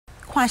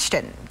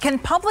question. Can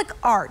public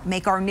art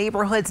make our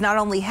neighborhoods not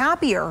only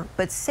happier,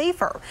 but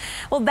safer?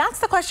 Well, that's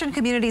the question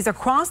communities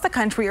across the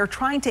country are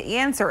trying to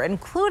answer,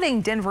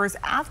 including Denver's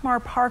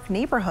Athmar Park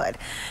neighborhood.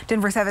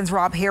 Denver 7's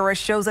Rob Harris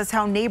shows us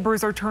how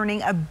neighbors are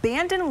turning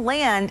abandoned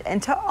land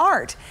into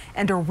art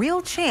and a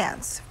real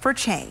chance for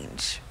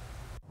change.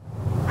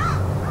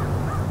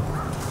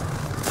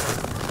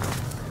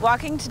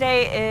 Walking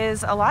today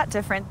is a lot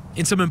different.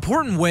 In some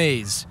important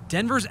ways,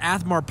 Denver's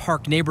Athmar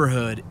Park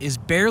neighborhood is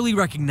barely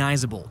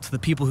recognizable to the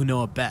people who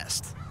know it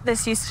best.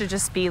 This used to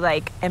just be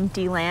like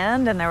empty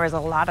land and there was a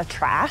lot of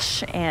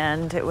trash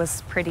and it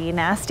was pretty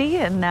nasty,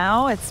 and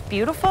now it's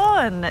beautiful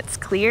and it's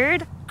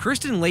cleared.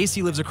 Kristen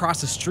Lacey lives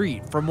across the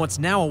street from what's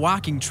now a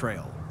walking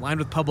trail lined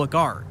with public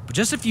art. But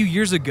just a few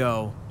years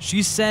ago,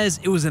 she says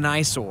it was an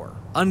eyesore,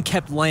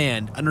 unkept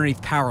land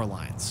underneath power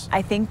lines.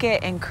 I think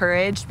it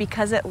encouraged,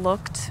 because it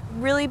looked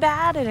really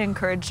bad, it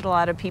encouraged a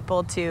lot of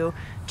people to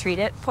treat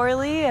it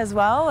poorly as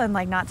well and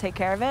like not take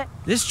care of it.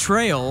 This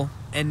trail,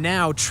 and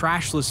now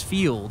trashless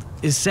field,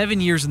 is 7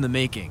 years in the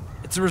making.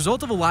 It's a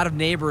result of a lot of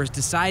neighbors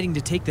deciding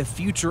to take the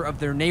future of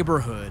their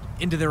neighborhood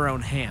into their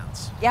own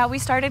hands. Yeah, we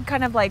started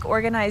kind of like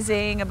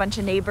organizing a bunch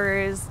of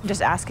neighbors,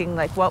 just asking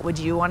like, what would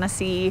you want to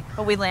see?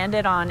 But we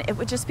landed on, it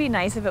would just be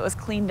nice if it was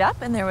cleaned up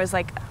and there was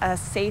like a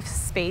safe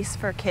space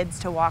for kids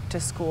to walk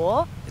to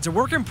school. It's a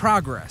work in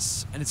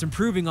progress, and it's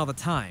improving all the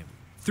time.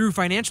 Through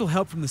financial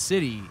help from the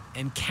city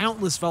and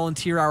countless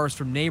volunteer hours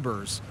from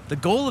neighbors, the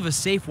goal of a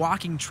safe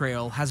walking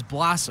trail has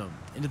blossomed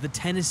into the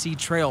Tennessee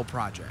Trail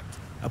Project,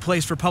 a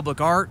place for public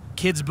art,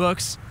 kids'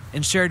 books,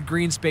 and shared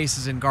green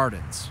spaces and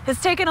gardens.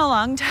 It's taken a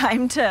long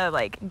time to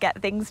like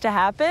get things to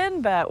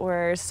happen, but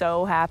we're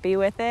so happy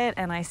with it,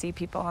 and I see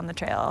people on the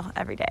trail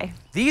every day.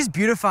 These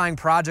beautifying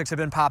projects have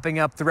been popping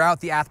up throughout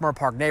the Athmar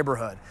Park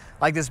neighborhood,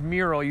 like this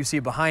mural you see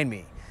behind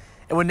me.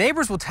 And what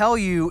neighbors will tell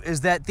you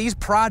is that these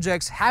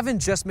projects haven't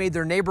just made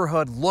their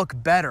neighborhood look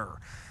better.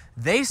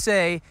 They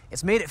say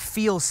it's made it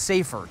feel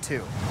safer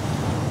too.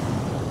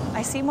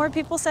 I see more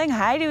people saying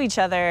hi to each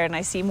other, and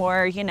I see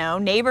more,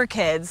 neighbor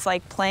kids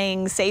like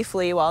playing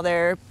safely while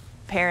their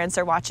parents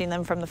are watching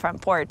them from the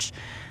front porch.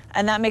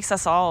 And that makes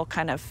us all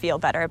kind of feel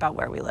better about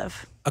where we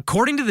live.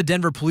 According to the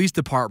Denver Police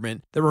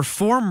Department, there were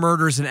 4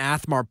 murders in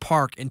Athmar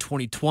Park in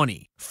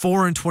 2020,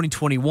 4 in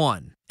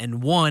 2021,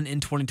 and 1 in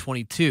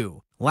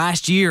 2022.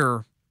 Last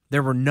year,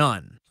 there were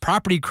none.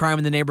 Property crime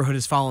in the neighborhood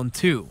has fallen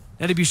too.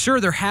 Now, to be sure,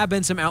 there have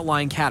been some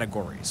outlying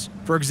categories.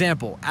 For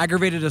example,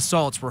 aggravated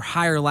assaults were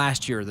higher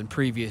last year than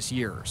previous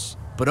years.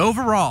 But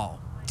overall,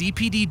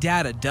 DPD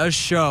data does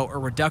show a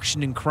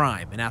reduction in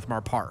crime in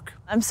Athmar Park.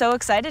 I'm so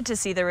excited to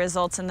see the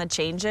results and the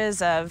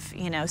changes of,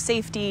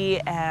 safety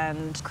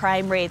and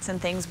crime rates and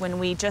things when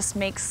we just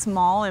make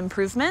small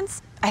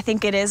improvements. I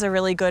think it is a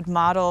really good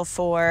model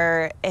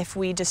for if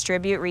we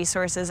distribute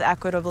resources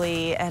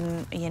equitably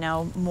and,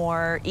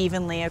 more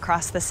evenly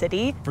across the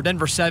city. For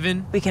Denver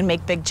 7, we can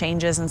make big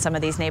changes in some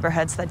of these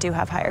neighborhoods that do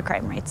have higher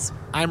crime rates.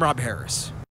 I'm Rob Harris.